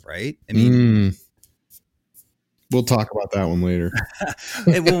progressive, right? I mean, we'll talk about that one later.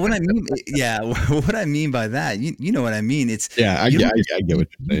 Well, what I mean by that, you know what I mean. It's I get what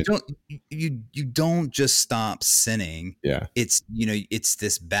you're saying. You don't just stop sinning. Yeah, it's it's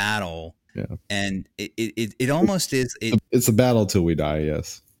this battle. Yeah, and it almost is. It's a battle till we die.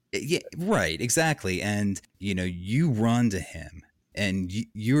 Yes. Yeah, right, exactly. And you run to him, and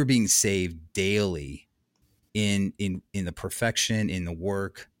you're being saved daily in the perfection, in the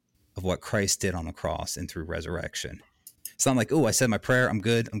work of what Christ did on the cross and through resurrection. It's not like, oh, I said my prayer, I'm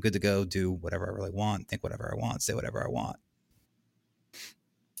good to go, do whatever I really want, think whatever I want, say whatever I want.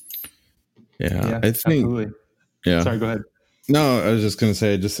 Yeah, I think. Absolutely. Yeah. Sorry, go ahead. No, I was just going to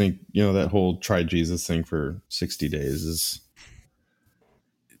say, I just think, that whole try Jesus thing for 60 days is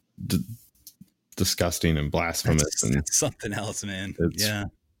disgusting and blasphemous. That's something else, man. It's yeah.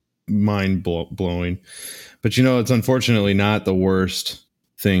 mind blowing. But, it's unfortunately not the worst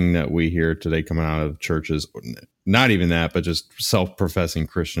thing that we hear today coming out of churches. Not even that, but just self-professing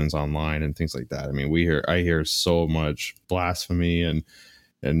Christians online and things like that. I mean, I hear so much blasphemy and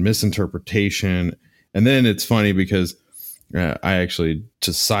misinterpretation. And then it's funny because I actually,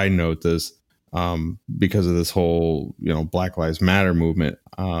 to side note this, because of this whole, Black Lives Matter movement,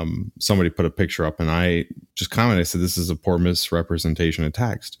 somebody put a picture up and I just commented, I said, this is a poor misrepresentation of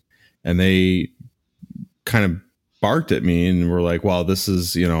text. And they kind of barked at me and were like, well, this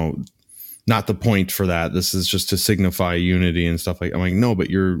is, not the point for that. This is just to signify unity and stuff like that. I'm like, no, but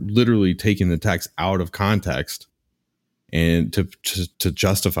you're literally taking the text out of context and to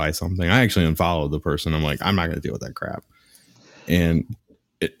justify something. I actually unfollowed the person. I'm like, I'm not going to deal with that crap. And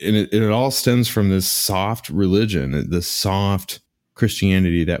it all stems from this soft religion, this soft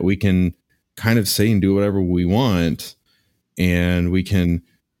Christianity that we can kind of say and do whatever we want, and we can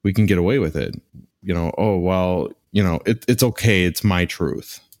get away with it. Oh, well, it's okay. It's my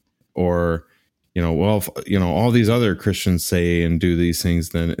truth. Or, well, if, all these other Christians say and do these things,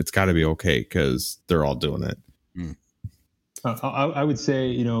 then it's got to be okay because they're all doing it. I would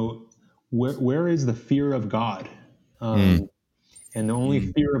say, where is the fear of God? And the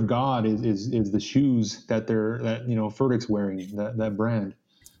only fear of God is the shoes that Furtick's wearing, that brand.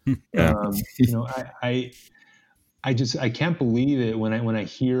 Yeah. I can't believe it when I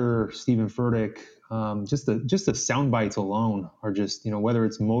hear Stephen Furtick. Just the sound bites alone are just, whether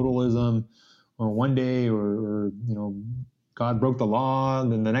it's modalism or one day or God broke the law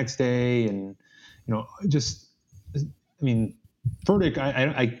and then the next day, and Furtick,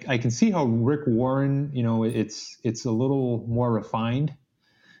 I can see how Rick Warren, it's a little more refined,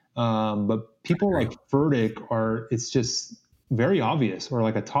 but people like Furtick it's just very obvious, or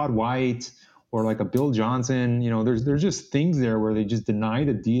like a Todd White or like a Bill Johnson. There's just things there where they just deny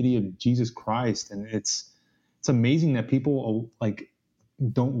the deity of Jesus Christ, and it's amazing that people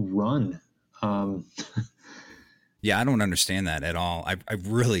don't run. Yeah, I don't understand that at all. I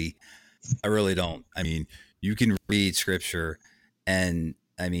really don't. I mean, you can read scripture, and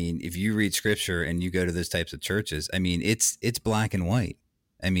I mean, if you read scripture and you go to those types of churches, I mean, it's black and white.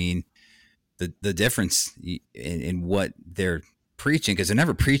 I mean, the difference in what they're preaching, because they're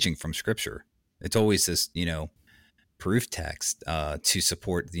never preaching from scripture. It's always this, proof text to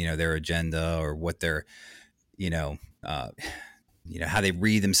support, their agenda or what they're, how they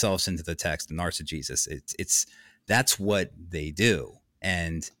read themselves into the text, the narcissist. That's what they do.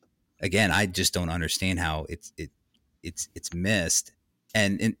 And again, I just don't understand how it's missed.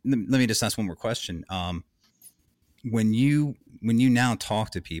 And let me just ask one more question. When you now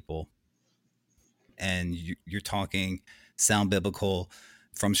talk to people and you're talking sound biblical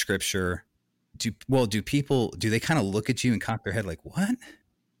from scripture, do people, do they kind of look at you and cock their head like, what?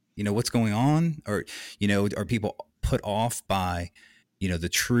 what's going on? Or, are people put off by, the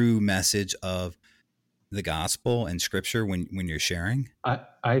true message of the gospel and scripture when you're sharing?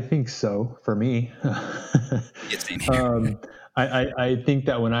 I think so for me. Yes, same here. I think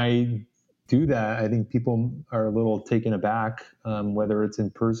that when I do that, I think people are a little taken aback, whether it's in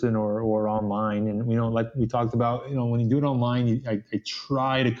person or online. And, like we talked about, when you do it online, I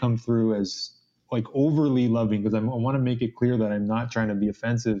try to come through as like overly loving, because I want to make it clear that I'm not trying to be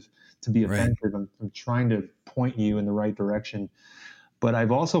offensive to be Right. offensive. I'm trying to point you in the right direction. But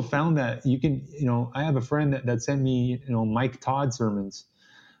I've also found that you can, I have a friend that sent me, Mike Todd sermons.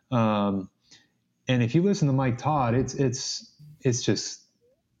 And if you listen to Mike Todd, it's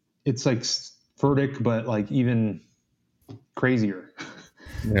like Furtick, but like even crazier.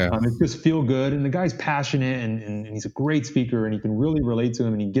 Yeah. It's just feel good. And the guy's passionate and he's a great speaker, and you can really relate to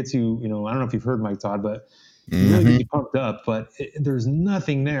him, and he gets you, I don't know if you've heard Mike Todd, but he really gets you pumped up, but there's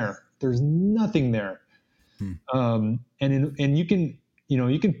nothing there. There's nothing there. And you can,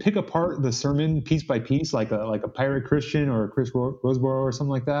 you can pick apart the sermon piece by piece, like a Pirate Christian or a Chris Roseborough or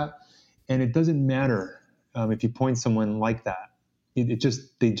something like that. And it doesn't matter if you point someone like that. They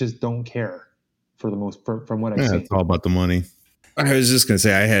just don't care for the most, from what I've seen. It's all about the money. I was just going to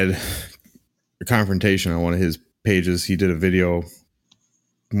say, I had a confrontation on one of his pages. He did a video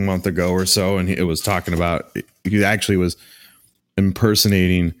a month ago or so, and it was talking about, he actually was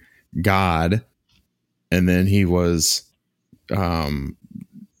impersonating God. And then he was,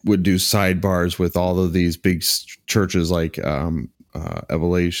 would do sidebars with all of these big churches like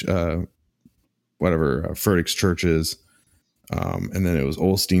Evolution, Furtick's churches. And then it was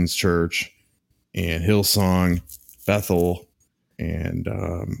Olstein's church and Hillsong, Bethel, and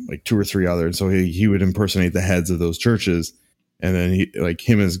like 2 or 3 others. So he would impersonate the heads of those churches. And then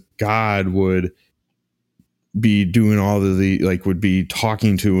him as God would be doing all of the, would be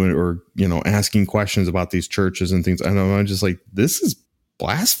talking to it or, asking questions about these churches and things. I know, I'm just like, this is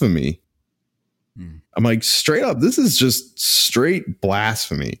blasphemy. I'm like, straight up, this is just straight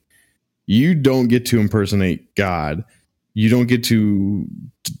blasphemy. You don't get to impersonate God. You don't get to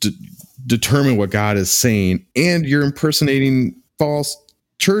determine what God is saying, and you're impersonating false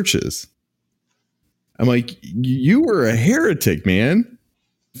churches. I'm like, you were a heretic, man.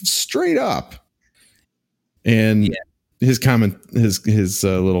 Straight up. And his comment, his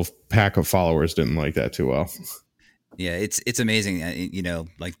little pack of followers didn't like that too well. Yeah, it's amazing.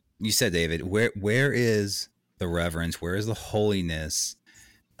 Like you said, David, where is the reverence? Where is the holiness?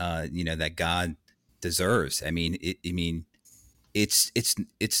 That God deserves. I mean,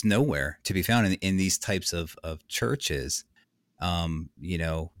 it's nowhere to be found in these types of churches.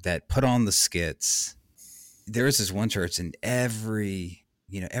 That put on the skits. There is this one church, and every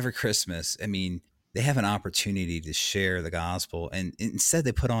Christmas, I mean, they have an opportunity to share the gospel, and instead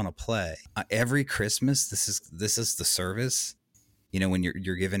they put on a play. Every Christmas, this is the service. When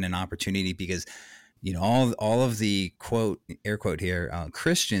you're given an opportunity, because all of the quote, air quote here,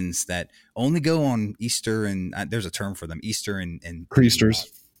 Christians that only go on Easter, and there's a term for them, Easter and Creasters.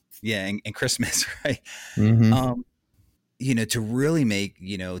 And Christmas, right? Mm-hmm. To really make,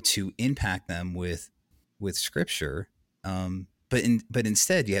 to impact them with scripture. But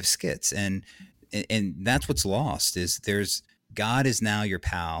instead you have skits, and that's what's lost is God is now your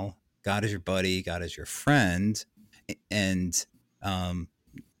pal. God is your buddy. God is your friend. And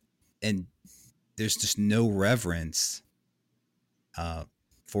there's just no reverence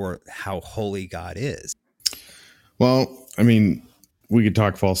for how holy God is. Well, I mean, we could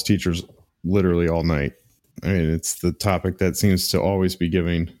talk false teachers literally all night. I mean, it's the topic that seems to always be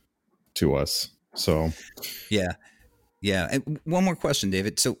giving to us. So, yeah. And one more question,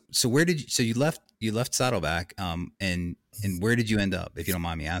 David. So where did you left Saddleback, and where did you end up, if you don't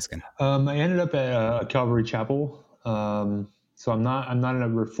mind me asking? I ended up at Calvary Chapel. So I'm not in a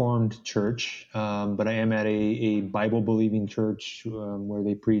Reformed church, but I am at a Bible believing church where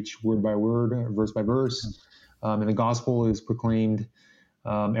they preach word by word, verse by verse, and the gospel is proclaimed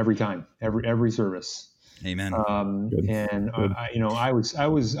every time, every service. Amen. And good. I was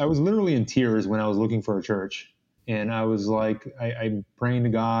literally in tears when I was looking for a church, and I was like, I'm praying to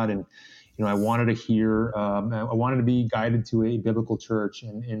God, and I wanted to hear, I wanted to be guided to a biblical church,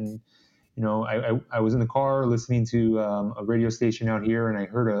 and I was in the car listening to a radio station out here, and I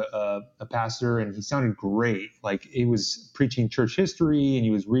heard a pastor, and he sounded great. Like, he was preaching church history, and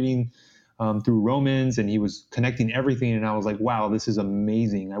he was reading through Romans, and he was connecting everything. And I was like, wow, this is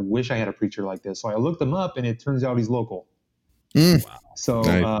amazing. I wish I had a preacher like this. So I looked him up, and it turns out he's local. Wow. So,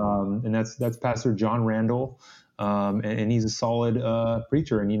 nice. And that's Pastor John Randall. And he's a solid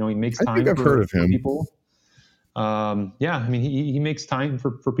preacher, and he makes time. I think I've heard of him. People. yeah, I mean, he makes time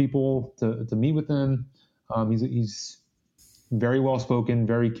for people to meet with them. He's very well spoken,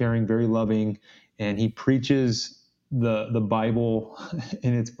 very caring, very loving, and he preaches the Bible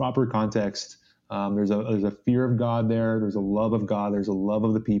in its proper context. There's a fear of God there. There's a love of God. There's a love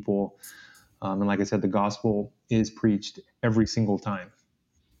of the people. And like I said, the gospel is preached every single time.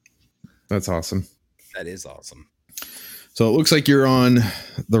 That's awesome. That is awesome. So it looks like you're on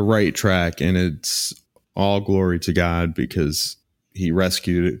the right track, and it's all glory to God because he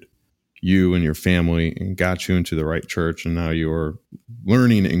rescued you and your family and got you into the right church. And now you're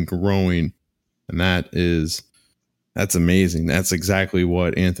learning and growing. And that's amazing. That's exactly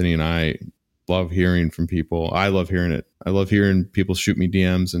what Anthony and I love hearing from people. I love hearing it. I love hearing people shoot me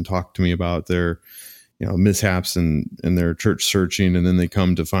DMs and talk to me about their, mishaps and their church searching. And then they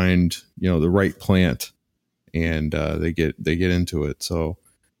come to find, the right plant, and they get into it. So,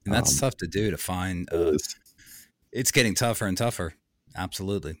 and that's tough to do, to find. It's getting tougher and tougher.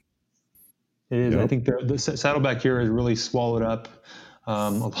 Absolutely. It is. Yep. I think the Saddleback here has really swallowed up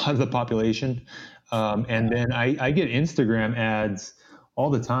a lot of the population. And then I get Instagram ads all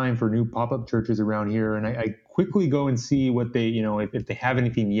the time for new pop-up churches around here. And I quickly go and see what they, if they have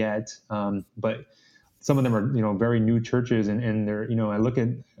anything yet. But some of them are, very new churches, and they're,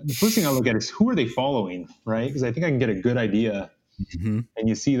 the first thing I look at is who are they following, right? Because I think I can get a good idea. Mm-hmm. And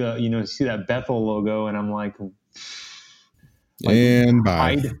you see that Bethel logo, and I'm like and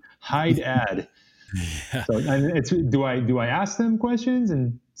hide ad. Yeah. So do I ask them questions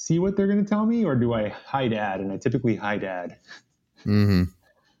and see what they're going to tell me, or do I hide ad? And I typically hide ad. Mm-hmm.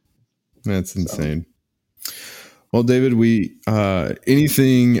 That's insane. Well, David,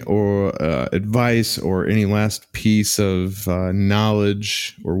 anything or advice or any last piece of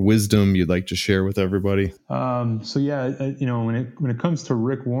knowledge or wisdom you'd like to share with everybody? So yeah, when it comes to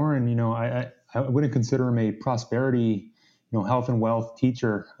Rick Warren, I wouldn't consider him a prosperity, health and wealth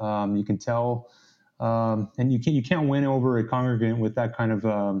teacher. You can tell, and you can't win over a congregant with that kind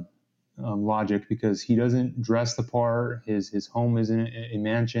of logic, because he doesn't dress the part. His home isn't a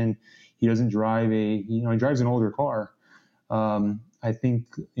mansion. He doesn't drive he drives an older car. I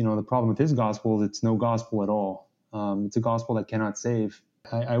think, the problem with his gospel is it's no gospel at all. It's a gospel that cannot save.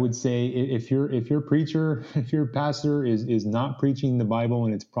 I would say if your preacher, if your pastor is not preaching the Bible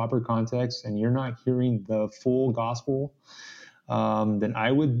in its proper context, and you're not hearing the full gospel, then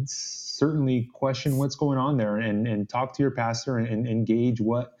I would certainly question what's going on there, and talk to your pastor and engage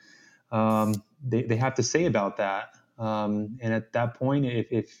what they have to say about that. And at that point,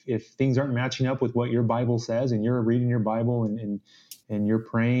 if things aren't matching up with what your Bible says, and you're reading your Bible and you're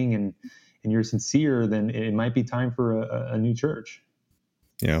praying and you're sincere, then it might be time for a new church.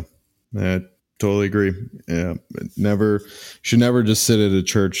 Yeah, I totally agree. Yeah, should never just sit at a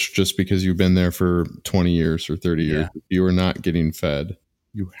church just because you've been there for 20 years or 30 years. If you are not getting fed,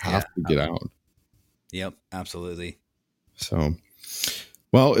 you have to get out. Yep, absolutely. So,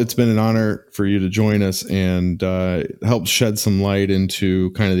 well, it's been an honor for you to join us and help shed some light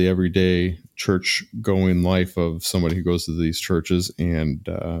into kind of the everyday church going life of somebody who goes to these churches, and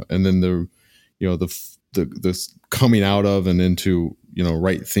then the coming out of and into,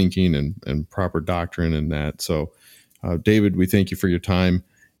 right thinking and proper doctrine and that. So, David, we thank you for your time.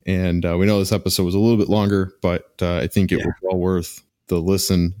 And we know this episode was a little bit longer, but I think it was well worth the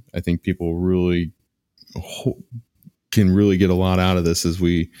listen. I think people really can really get a lot out of this as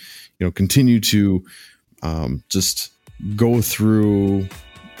we, continue to just go through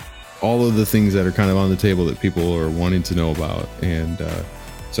all of the things that are kind of on the table that people are wanting to know about. And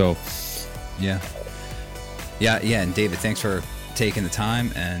so, yeah. And David, thanks for taking the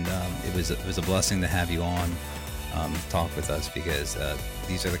time. And it was a blessing to have you on, talk with us, because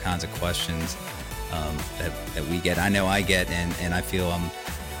these are the kinds of questions that we get. I know I get, and I feel I'm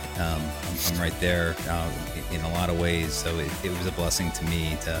right there in a lot of ways. So it was a blessing to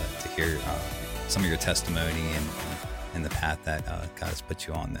me to hear some of your testimony and the path that God has put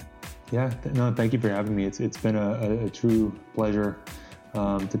you on. Yeah, no, thank you for having me. It's been a true pleasure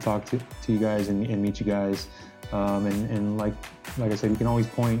to talk to you guys and meet you guys. And like I said, you can always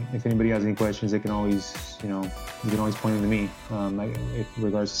point, if anybody has any questions, they can always, you can always point them to me, in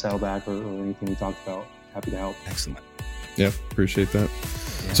regards to Saddleback or anything we talked about. Happy to help. Excellent. Yeah, appreciate that.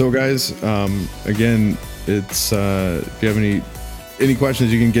 Yeah. So guys, again, it's if you have any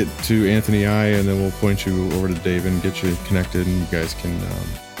questions, you can get to Anthony I, and then we'll point you over to Dave and get you connected, and you guys can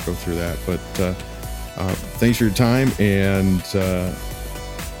go through that. But thanks for your time, and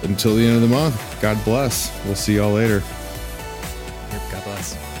until the end of the month, God bless. We'll see y'all later. Yep, God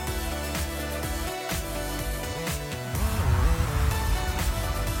bless.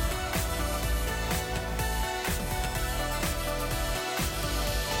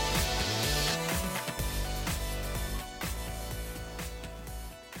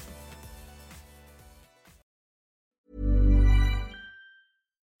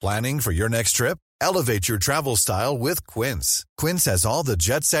 Planning for your next trip? Elevate your travel style with Quince. Quince has all the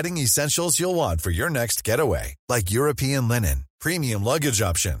jet-setting essentials you'll want for your next getaway, like European linen, premium luggage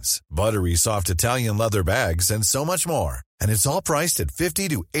options, buttery soft Italian leather bags, and so much more. And it's all priced at 50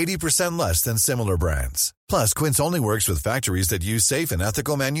 to 80% less than similar brands. Plus, Quince only works with factories that use safe and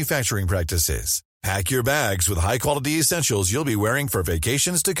ethical manufacturing practices. Pack your bags with high-quality essentials you'll be wearing for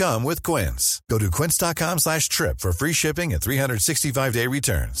vacations to come with Quince. Go to quince.com/trip for free shipping and 365-day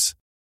returns.